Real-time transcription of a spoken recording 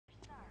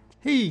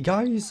Hey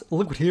guys,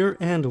 Liquid here,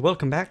 and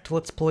welcome back to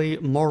Let's Play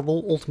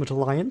Marvel Ultimate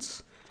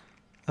Alliance.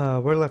 Where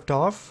I left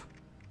off,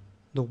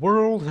 the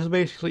world has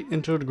basically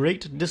entered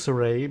great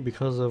disarray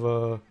because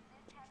of,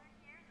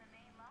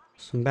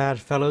 some bad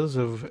fellas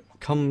have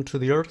come to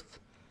the Earth.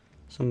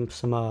 Some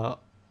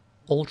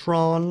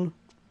Ultron,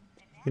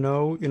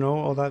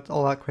 all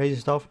that crazy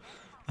stuff.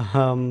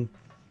 Um,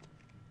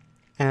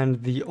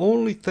 and the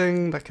only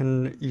thing that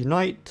can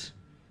unite,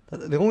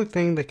 the only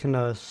thing that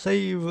can,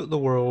 save the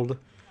world,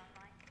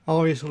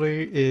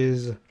 obviously,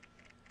 is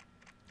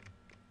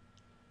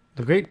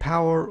the great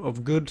power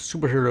of good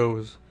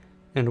superheroes.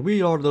 And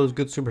we are those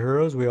good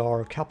superheroes. We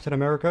are Captain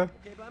America,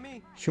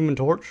 Human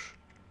Torch,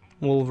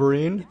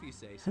 Wolverine,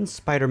 and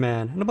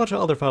Spider-Man, and a bunch of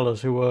other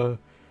fellows who have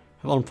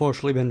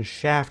unfortunately been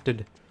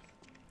shafted.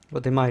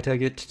 But they might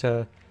get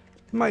to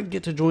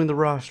join the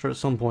roster at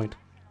some point.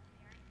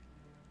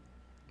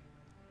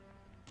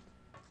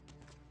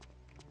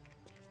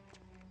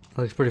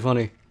 That looks pretty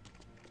funny.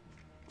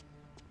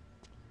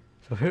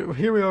 So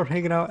here we are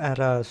hanging out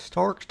at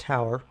Stark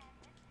Tower.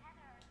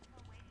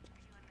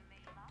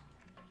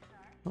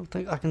 I don't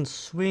think I can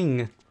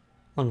swing,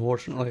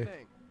 unfortunately.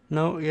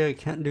 No, yeah, you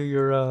can't do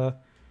your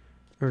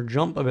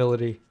jump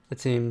ability, it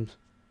seems.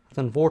 That's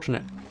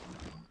unfortunate.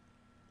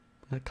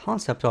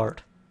 Concept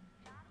art.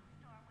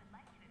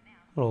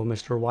 Hello,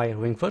 Mr. Wyatt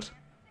Wingfoot.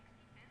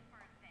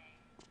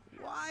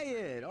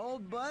 Wyatt,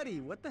 old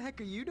buddy, what the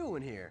heck are you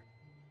doing here?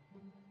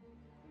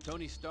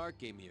 Tony Stark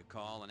gave me a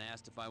call and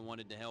asked if I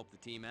wanted to help the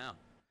team out.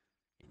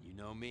 And you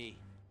know me,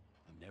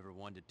 I'm never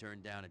one to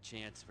turn down a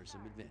chance for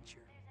some adventure.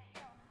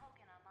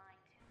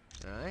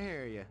 I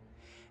hear you.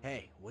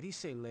 Hey, what do you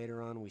say later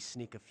on we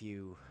sneak a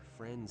few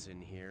friends in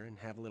here and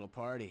have a little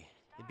party?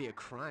 It'd be a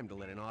crime to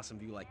let an awesome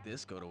view like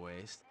this go to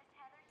waste.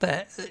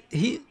 I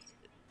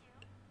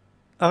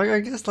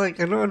guess, like,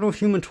 I know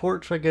Human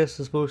Torch, I guess,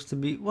 is supposed to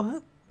be,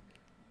 what?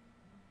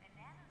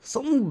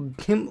 Something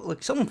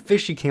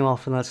fishy came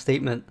off in that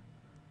statement.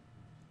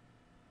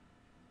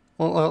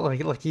 Well,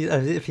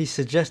 as if he's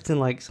suggesting,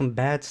 like, some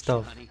bad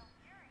stuff. Johnny,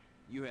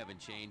 you haven't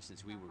changed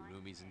since we were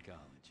roomies in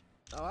college.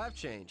 Oh, I've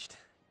changed.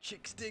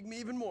 Chicks dig me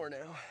even more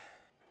now.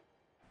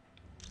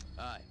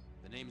 Hi,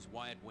 the name's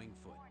Wyatt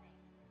Wingfoot.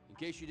 In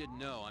case you didn't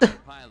know, I'm your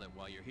pilot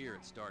while you're here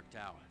at Stark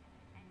Tower.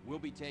 We'll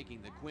be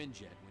taking the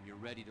Quinjet when you're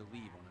ready to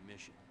leave on a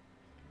mission.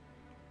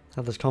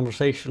 Have this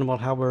conversation about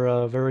how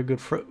we're very good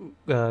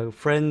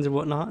friends and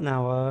whatnot.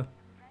 Now, let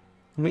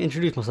me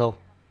introduce myself.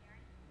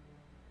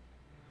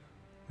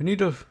 We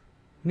need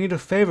a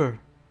favor.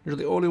 You're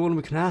the only one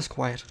we can ask,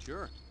 Wyatt.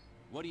 Sure.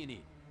 What do you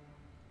need?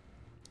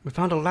 We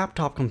found a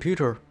laptop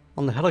computer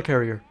on the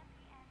helicarrier.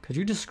 Could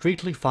you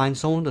discreetly find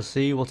someone to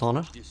see what's on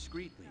it?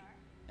 Discreetly?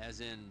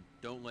 As in,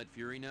 don't let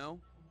Fury know?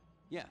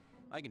 Yeah,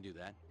 I can do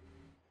that.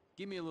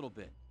 Give me a little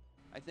bit.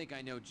 I think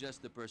I know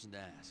just the person to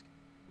ask.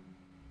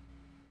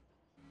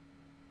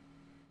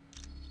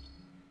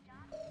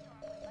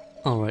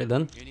 Alright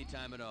then.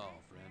 Anytime at all,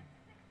 friend.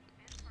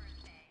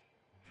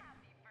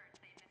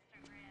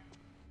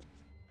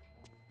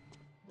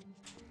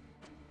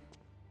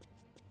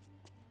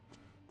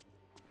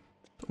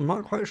 I'm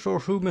not quite sure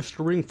who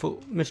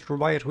Mr.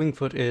 Wyatt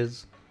Wingfoot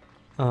is.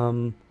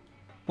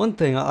 One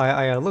thing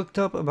I looked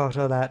up about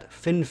that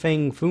Fin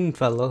Fang Foom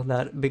fella,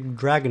 that big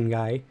dragon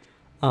guy.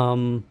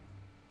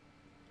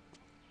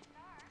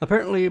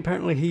 Apparently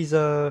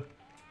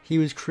he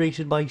was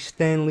created by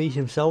Stan Lee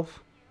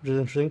himself, which is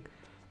interesting.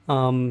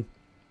 Apparently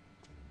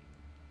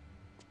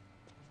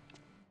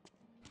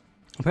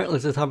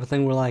it's the type of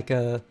thing where, like,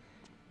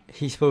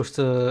 he's supposed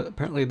to,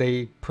 apparently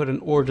they put an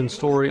origin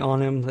story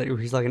on him, that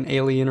he's like an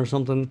alien or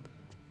something.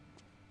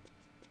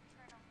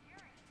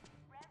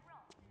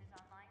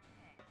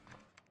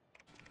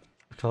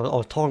 So I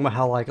was talking about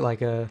how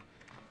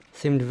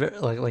seemed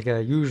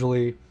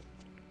usually,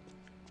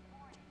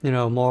 you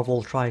know,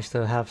 Marvel tries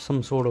to have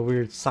some sort of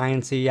weird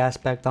sciencey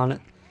aspect on it.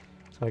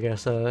 So I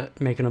guess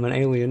making him an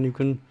alien, you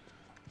can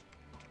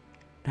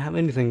have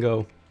anything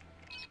go.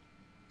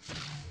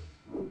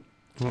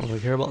 I don't really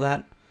care about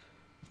that.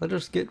 Let's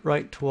just get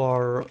right to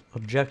our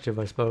objective,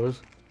 I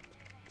suppose.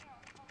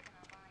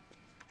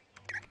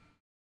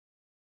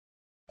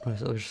 Alright,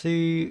 so let's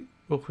see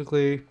real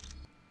quickly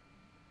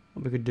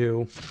what we could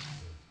do.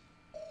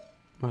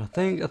 I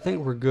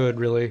think we're good,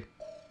 really.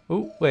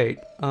 Oh, wait.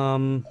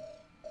 Can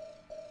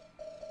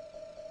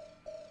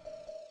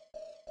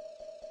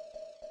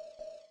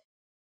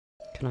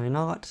I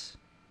not?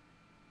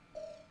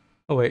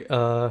 Oh, wait,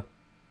 oh,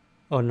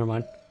 never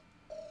mind.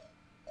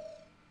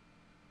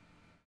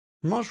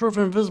 I'm not sure if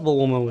an Invisible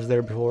Woman was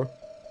there before.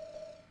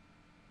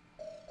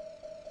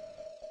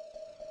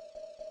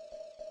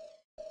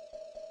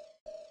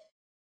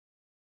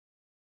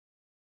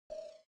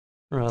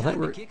 Alright, I think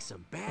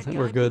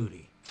we're good.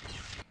 Booty.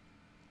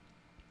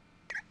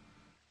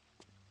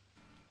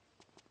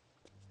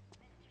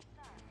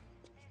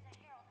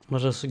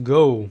 Let us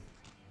go.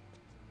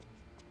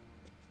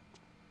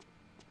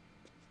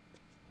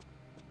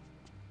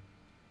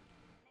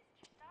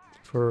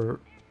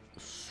 For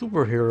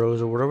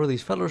superheroes or whatever,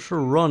 these fellas sure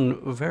run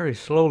very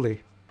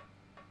slowly.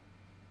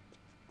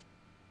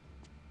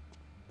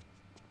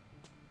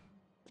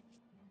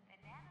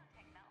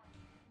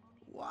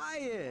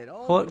 quiet.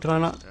 Oh, What? Did I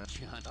not?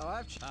 John.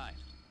 oh, Hi.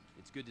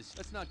 It's good to see.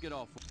 Let's not get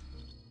all.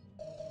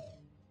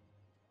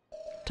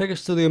 Take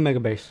us to the Omega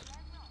base.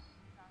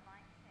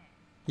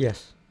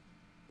 Yes.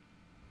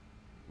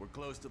 We're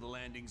close to the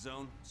landing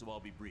zone, so I'll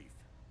be brief.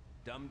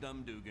 Dum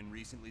Dum Dugan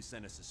recently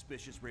sent a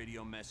suspicious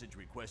radio message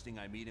requesting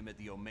I meet him at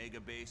the Omega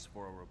base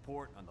for a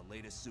report on the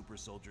latest super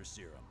soldier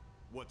serum.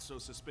 What's so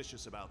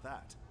suspicious about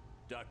that?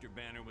 Dr.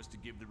 Banner was to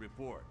give the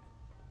report.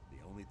 The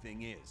only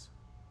thing is,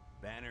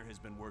 Banner has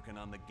been working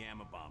on the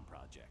Gamma Bomb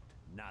project,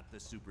 not the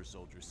super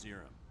soldier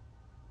serum.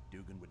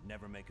 Dugan would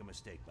never make a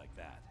mistake like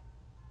that.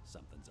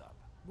 Something's up.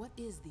 What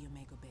is the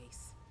Omega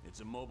base?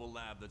 It's a mobile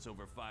lab that's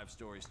over 5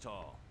 stories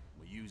tall.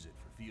 We use it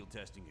for field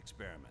testing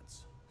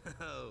experiments.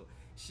 Oh,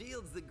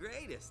 S.H.I.E.L.D's the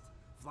greatest.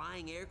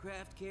 Flying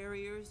aircraft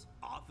carriers,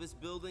 office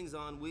buildings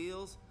on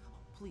wheels.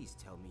 Oh, please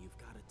tell me you've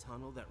got a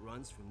tunnel that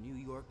runs from New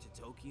York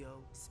to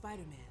Tokyo.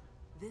 Spider-Man,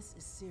 this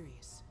is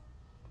serious.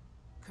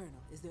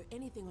 Colonel, is there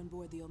anything on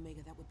board the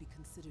Omega that would be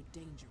considered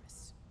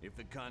dangerous? If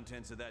the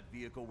contents of that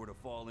vehicle were to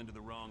fall into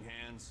the wrong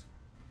hands,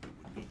 it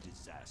would be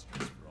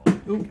disastrous for all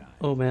mankind.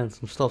 Oh man,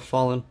 some stuff's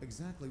falling.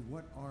 Exactly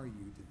what are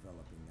you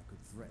developing that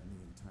could threaten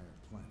the entire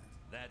planet?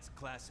 That's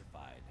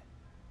classified.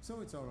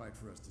 So it's all right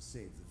for us to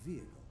save the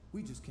vehicle.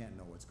 We just can't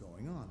know what's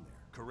going on there.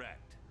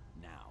 Correct.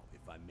 Now,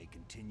 if I may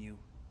continue,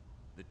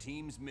 the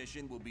team's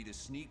mission will be to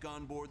sneak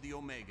on board the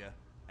Omega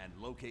and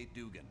locate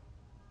Dugan.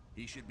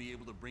 He should be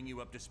able to bring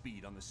you up to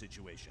speed on the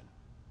situation.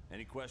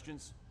 Any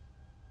questions?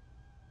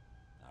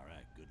 All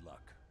right, good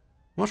luck.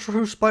 I'm not sure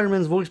who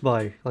Spider-Man's voiced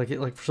by. Like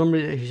for some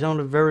reason, he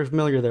sounded very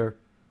familiar there.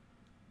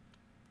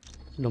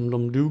 Dum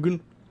Dum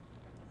Dugan.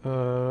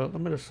 Let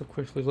me just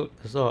quickly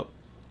look this up,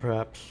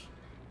 perhaps.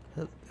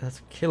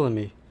 That's killing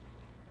me.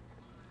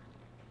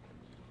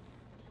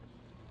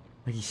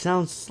 Like he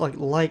sounds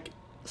like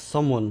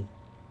someone.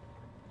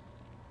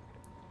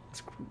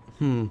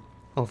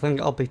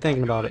 I'll be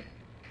thinking about it.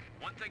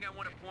 One thing I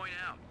want to point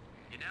out,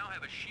 you now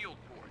have a S.H.I.E.L.D.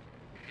 port.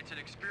 It's an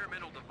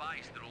experimental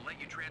device that'll let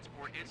you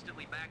transport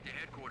instantly back to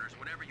headquarters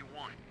whenever you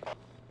want.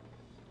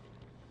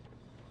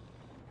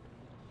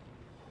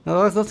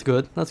 No, that's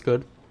good. That's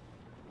good.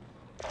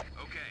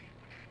 Okay,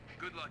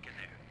 good luck in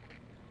there.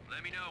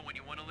 Let me know when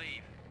you want to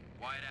leave.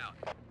 Wyatt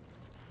out.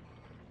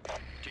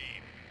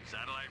 Team,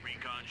 satellite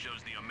recon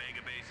shows the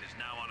Omega base is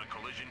now on a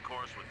collision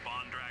course with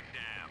Bondrak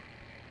Dam.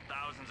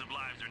 Thousands of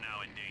lives are now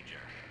in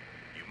danger.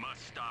 You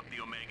must stop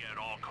the Omega at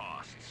all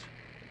costs.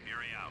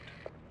 Fury out.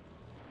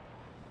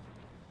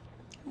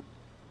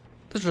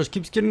 This just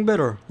keeps getting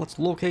better. Let's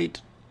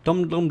locate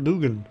Dum Dum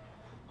Dugan.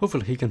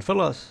 Hopefully he can fill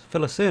us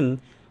in on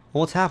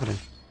what's happening.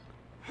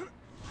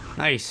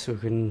 Nice, we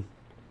can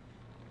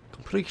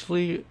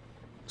completely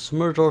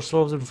submerge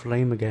ourselves in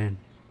flame again.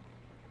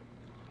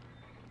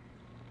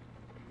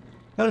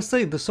 Gotta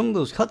say, some of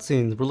those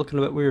cutscenes were looking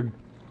a bit weird.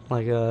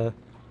 Like,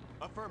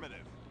 Affirmative.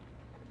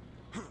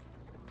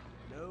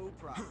 no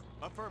problem.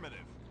 Affirmative.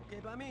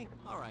 Okay, by me.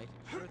 All right,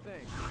 sure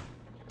thing.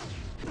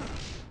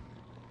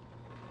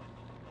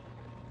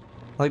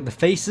 like the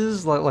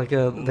faces, they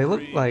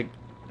look like,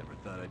 Never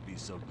thought I'd be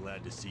so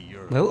glad to see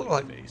your they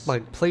look face.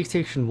 like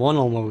PlayStation 1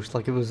 almost.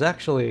 Like it was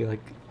actually,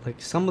 like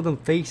some of them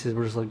faces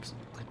were just like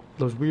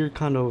those weird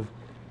kind of,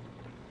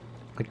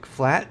 like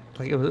flat.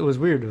 Like it was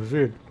weird, it was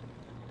weird.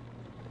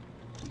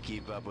 You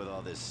keep up with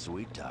all this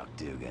sweet talk,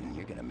 Dugan,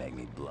 you're gonna make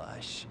me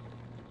blush.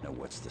 Now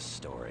what's the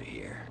story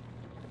here?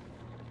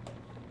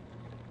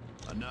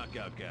 A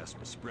knockout gas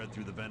was spread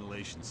through the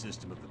ventilation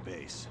system of the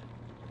base.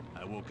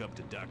 I woke up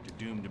to Dr.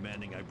 Doom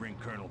demanding I bring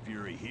Colonel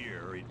Fury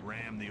here or he'd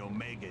ram the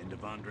Omega into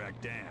Bondrak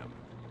Dam.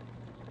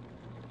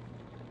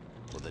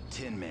 Well, the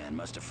Tin Man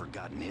must have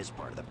forgotten his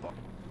part of the bar.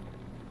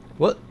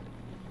 What?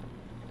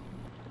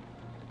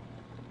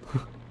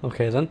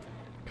 Okay then,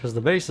 because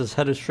the base is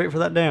headed straight for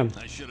that dam.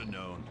 I should have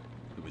known.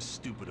 It was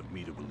stupid of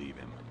me to believe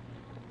him.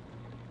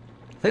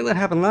 I think that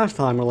happened last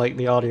time where like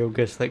the audio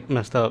gets like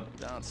messed up.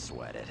 Don't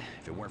sweat it.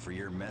 If it weren't for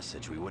your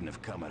message, we wouldn't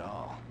have come at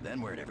all.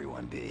 Then where'd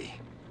everyone be?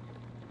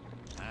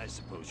 I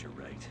suppose you're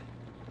right.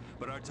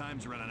 But our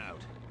time's running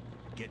out.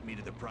 Get me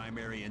to the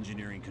primary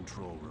engineering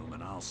control room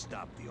and I'll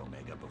stop the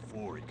Omega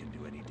before it can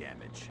do any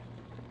damage.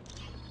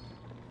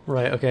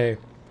 Right, okay.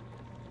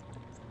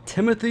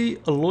 Timothy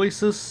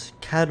Aloysius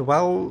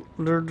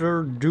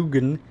Cadwallader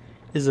Dugan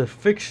is a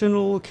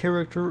fictional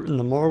character in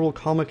the Marvel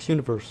Comics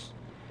universe.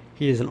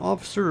 He is an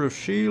officer of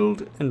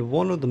S.H.I.E.L.D. and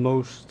one of the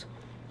most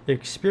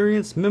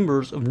experienced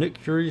members of Nick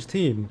Fury's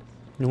team,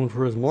 known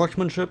for his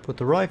marksmanship with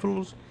the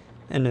rifles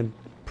and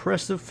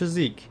impressive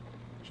physique.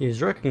 He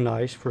is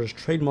recognized for his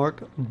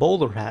trademark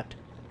bowler hat.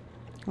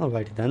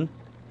 Alrighty then.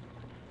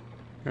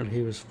 And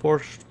he was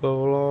first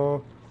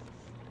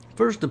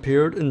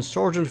appeared in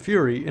Sergeant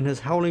Fury in his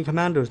Howling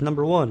Commandos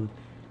 #1,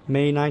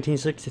 May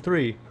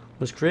 1963.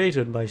 Was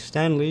created by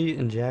Stan Lee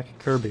and Jack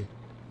Kirby.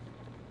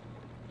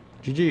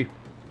 GG.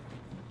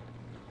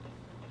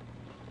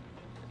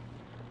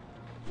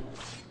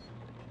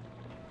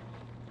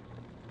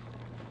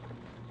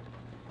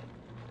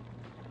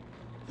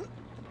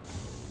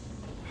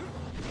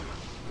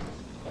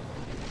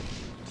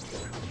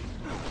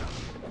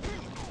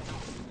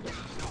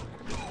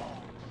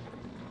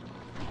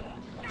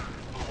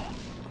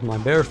 My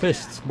bare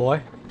fists,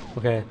 boy.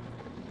 Okay.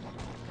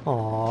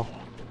 Aww.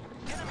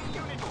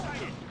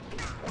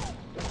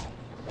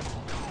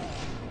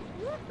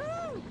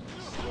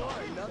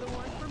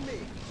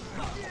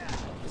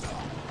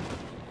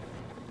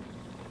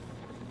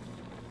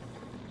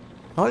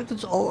 I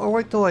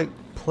like to like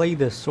play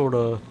this sort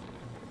of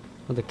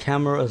with the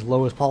camera as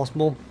low as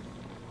possible.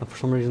 And for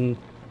some reason,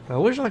 I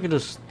wish I could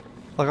just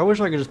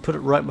put it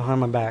right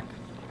behind my back.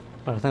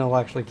 But I think I'll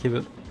actually keep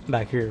it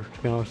back here,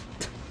 to be honest.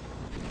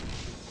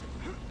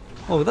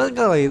 Oh, that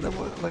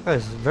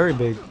guy's very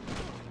big.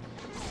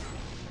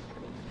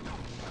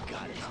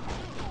 Got it.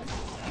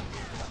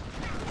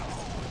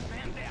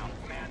 Man down,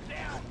 man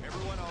down.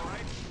 Everyone all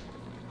right?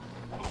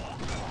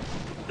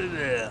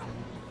 Yeah.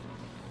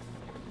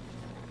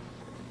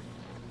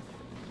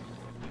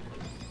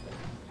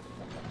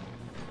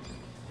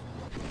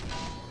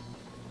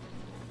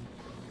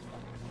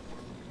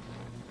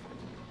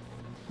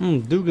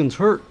 Dugan's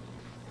hurt.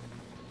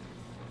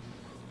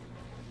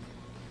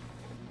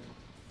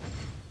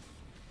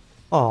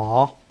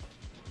 Aww.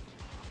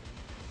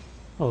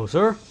 Oh,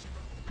 sir.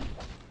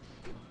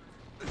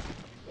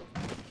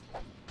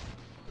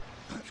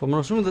 So I'm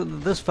assuming that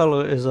this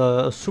fella is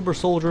a super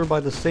soldier by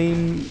the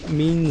same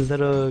means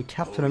that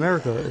Captain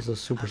America is a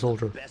super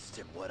soldier. Best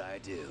at what I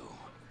do.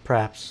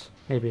 Perhaps.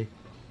 Maybe.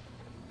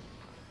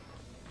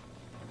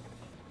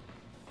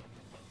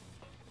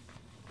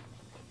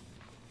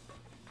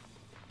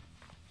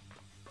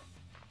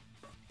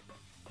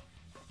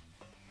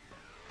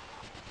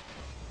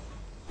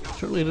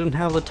 Certainly didn't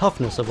have the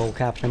toughness of old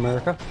Captain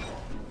America.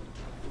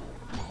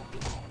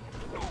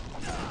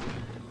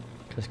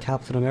 Because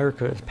Captain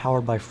America is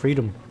powered by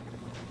freedom.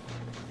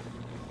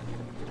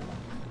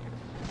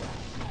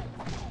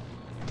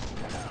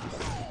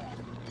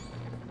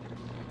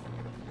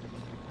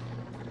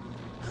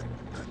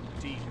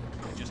 Team,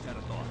 I just had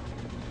a thought.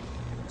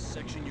 The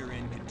section you're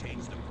in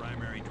contains the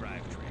primary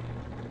drivetrain.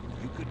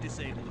 You could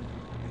disable it.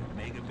 The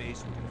Omega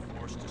base would be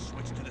forced to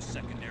switch to the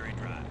secondary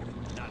drive.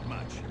 Not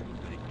much,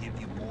 but it'd give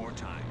you more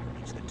time to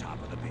reach the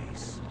top of the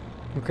base.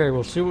 Okay,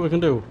 we'll see what we can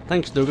do.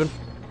 Thanks, Dugan.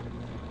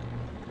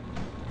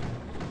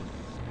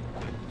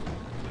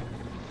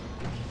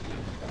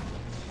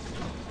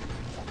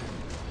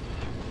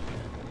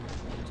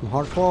 Some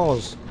hard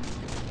claws.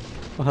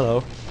 Oh,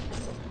 hello.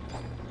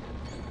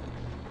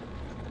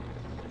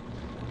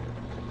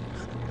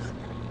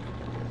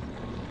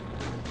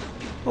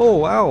 Oh,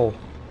 wow.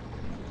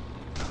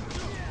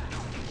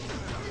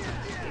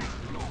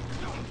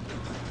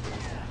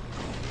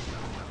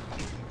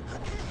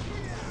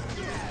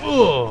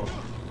 Oh,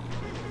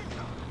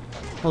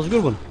 that was a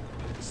good one.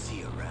 See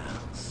you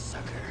around,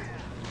 sucker.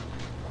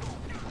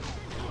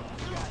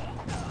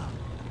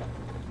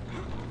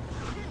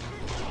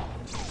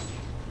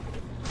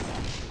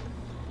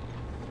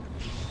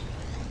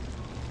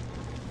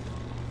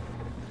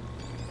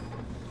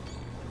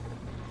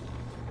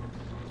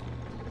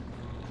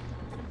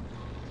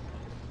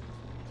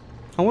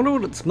 I wonder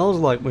what it smells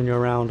like when you're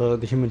around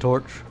the Human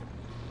Torch.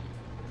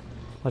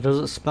 Like, does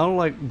it smell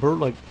like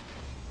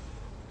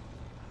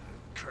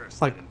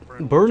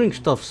burning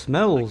stuff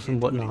smells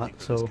and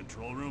whatnot? So.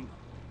 Control room.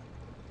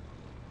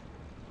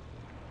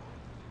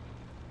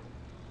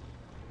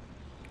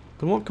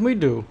 Then what can we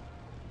do?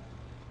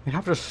 We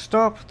have to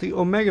stop the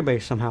Omega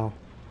base somehow.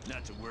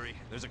 Not to worry,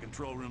 there's a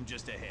control room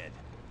just ahead.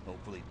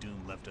 Hopefully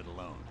Doom left it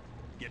alone.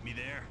 Get me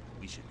there,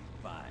 we should be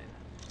fine.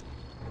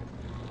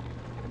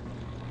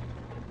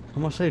 I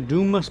must say,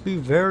 Doom must be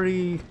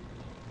very...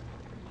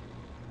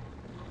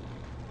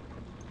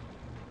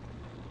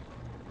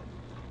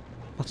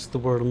 What's the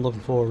word I'm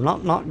looking for?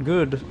 Not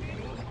good.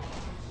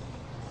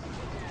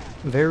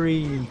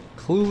 Very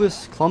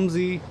clueless,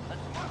 clumsy,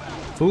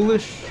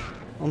 foolish.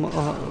 I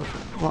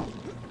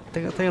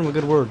think I'm a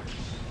good word.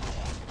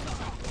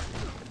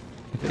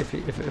 If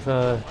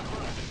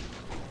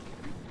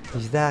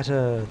is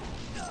that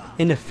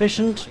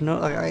inefficient?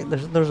 No,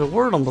 there's a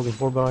word I'm looking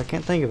for, but I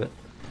can't think of it.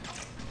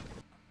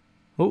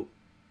 Oh,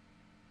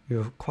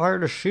 you've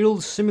acquired a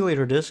S.H.I.E.L.D.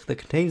 simulator disc that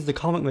contains the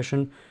comic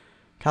mission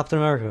Captain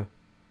America.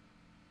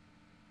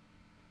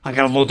 I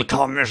gotta load the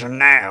comic mission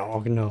now.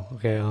 Okay, no,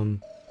 okay,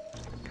 I'm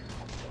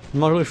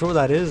not really sure what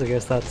that is. I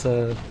guess that's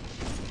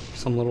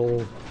some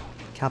little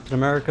Captain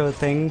America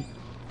thing.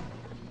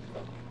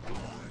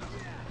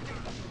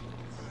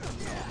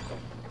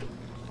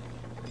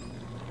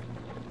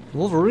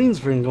 Wolverine's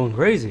been going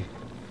crazy.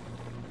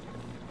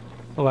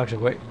 Oh,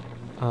 actually, wait.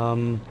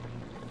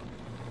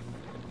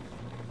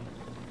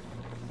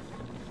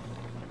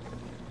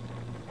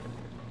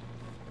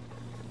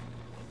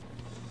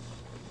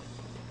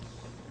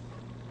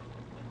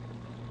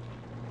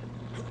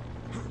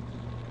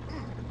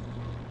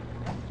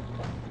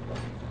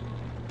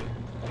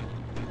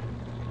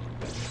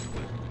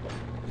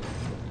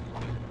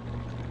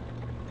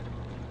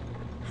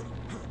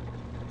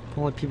 If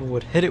only people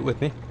would hit it with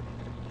me.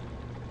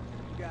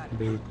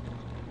 Be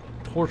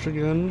torch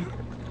again.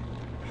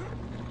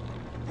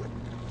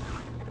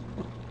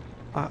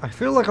 I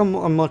feel like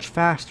I'm much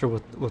faster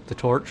with the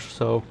torch,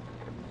 so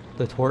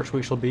the torch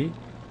we shall be.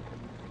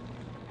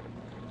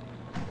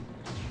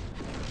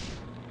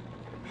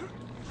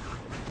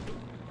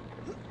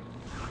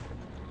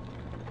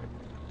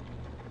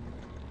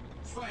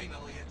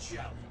 Finally a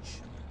challenge.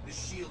 The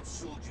S.H.I.E.L.D.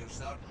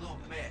 soldiers are no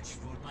match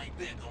for my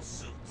battle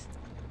suit.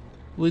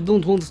 We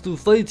don't want to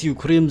fight you,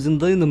 Crimson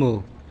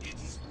Dynamo. It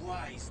is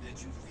wise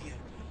that you fear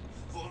me,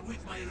 for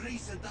with my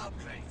recent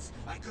upgrades,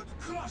 I could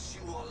crush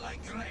you all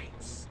like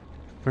grapes.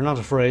 We're not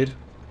afraid.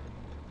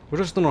 We're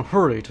just in a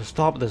hurry to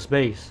stop this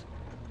base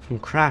from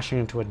crashing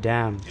into a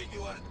dam. Then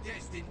you are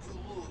destined to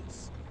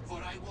lose, for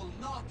I will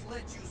not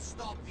let you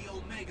stop the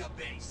Omega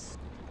base.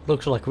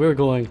 Looks like we're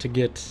going to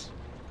get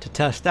to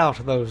test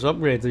out those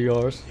upgrades of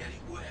yours. Very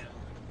well.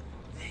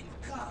 Then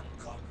come,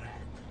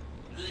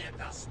 comrade.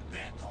 Let us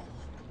battle.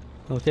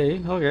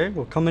 Okay, okay,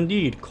 well come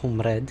indeed,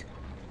 comrade.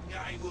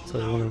 I will So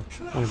now you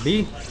crush wanna be?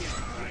 you like a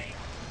grape.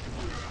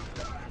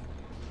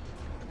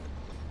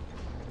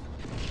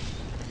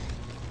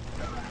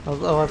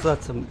 Oh,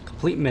 that's a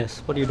complete miss.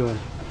 What are you doing?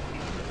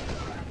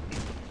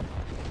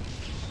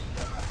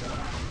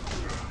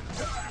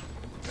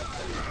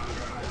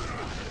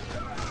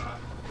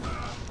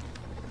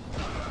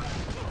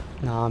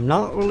 Now, I'm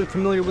not really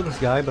familiar with this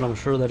guy, but I'm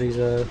sure that he's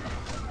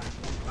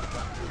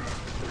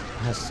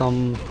has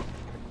some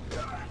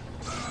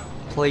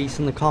place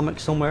in the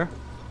comics somewhere.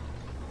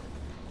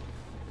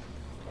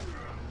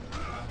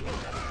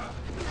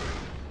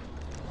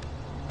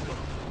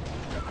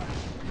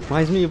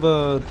 Reminds me of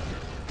the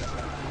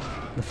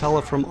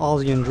fella from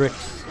Ozzy and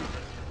Drix.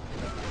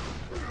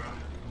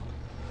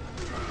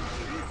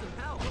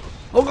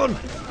 Oh god!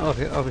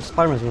 Okay, okay,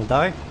 Spider-Man's gonna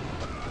die.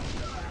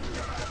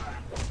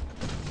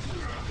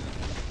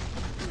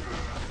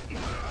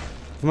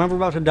 If I'm ever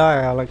about to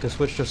die, I like to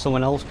switch to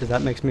someone else because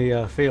that makes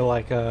me feel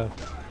like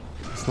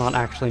it's not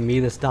actually me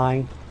that's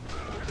dying.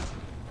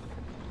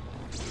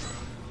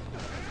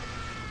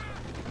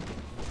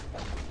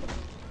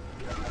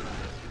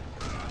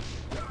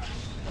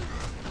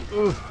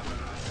 Ooh.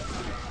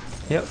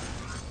 Yep.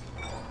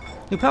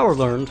 New power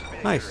learned.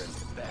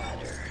 Nice.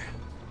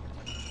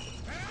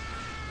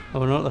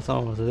 Oh no, that's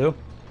not what to do.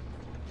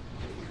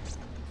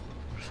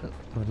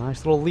 A nice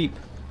little leap.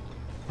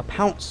 A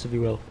pounce, if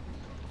you will.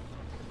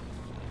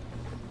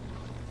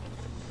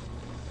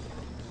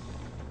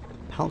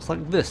 Pounce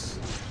like this.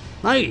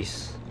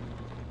 Nice!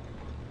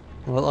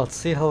 Well, let's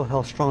see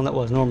how strong that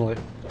was normally.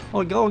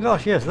 Oh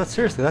gosh, yes, that's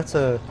seriously, that's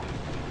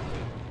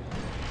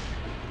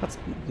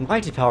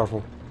mighty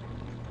powerful.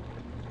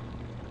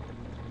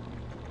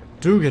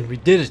 Dugan, we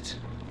did it!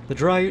 The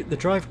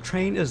drive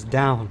train is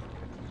down.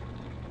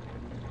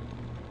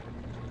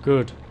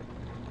 Good.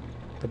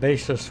 The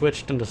base has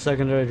switched into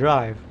secondary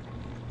drive,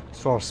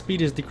 so our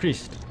speed is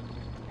decreased.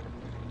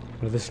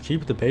 Will this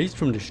keep the base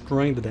from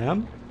destroying the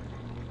dam?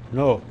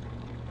 No,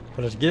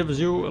 but it gives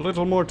you a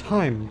little more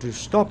time to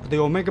stop the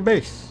Omega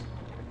base.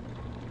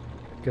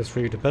 Guess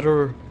we'd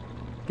better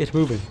get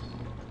moving.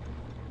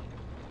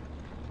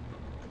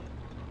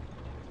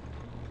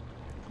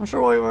 I'm not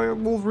sure why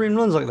Wolverine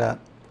runs like that.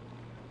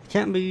 It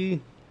can't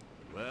be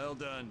Well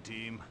done,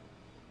 team.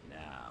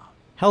 Now,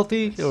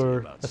 healthy let's see or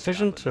about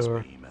efficient stopping or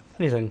this behemoth.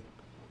 anything.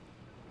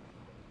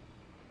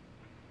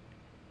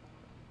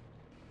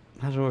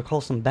 Imagine we call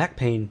some back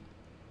pain.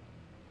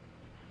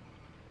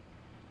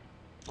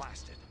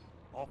 Blasted.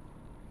 Oh,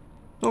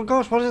 Oh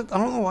gosh, what is it? I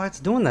don't know why it's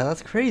doing that.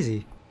 That's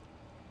crazy.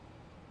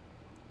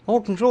 All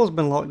controls have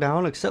been locked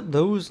down except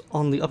those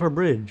on the upper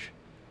bridge.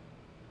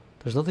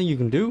 There's nothing you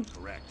can do?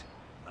 correct.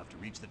 We'll have to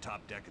reach the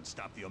top deck and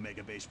stop the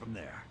Omega base from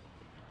there.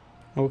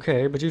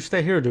 Okay, but you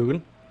stay here,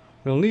 Dugan.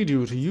 We'll need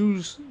you to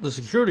use the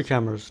security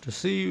cameras to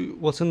see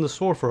what's in the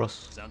store for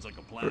us. Sounds like a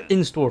Or plan.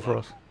 in store for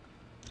us.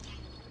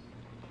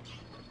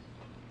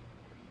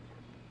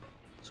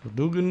 So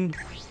Dugan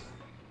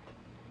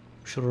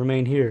should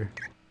remain here.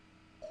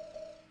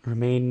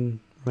 Remain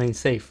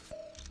safe.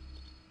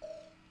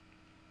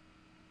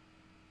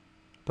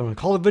 But I'm gonna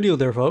call the video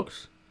there,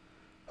 folks.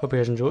 Hope you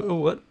guys enjoy. Oh,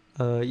 what?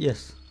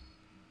 Yes.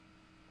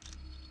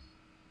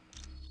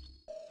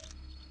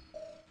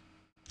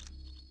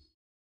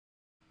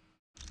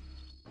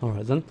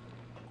 Alright then.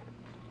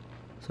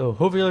 So,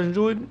 hope you guys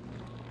enjoyed.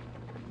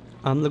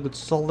 I'm Liquid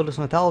Solidus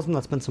 9000.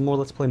 That's been some more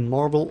Let's Play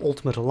Marvel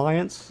Ultimate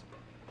Alliance.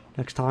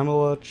 Next time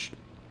we'll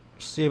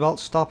see about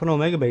stopping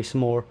Omega Base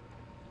some more.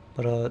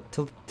 But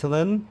till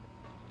then,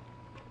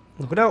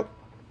 look it out.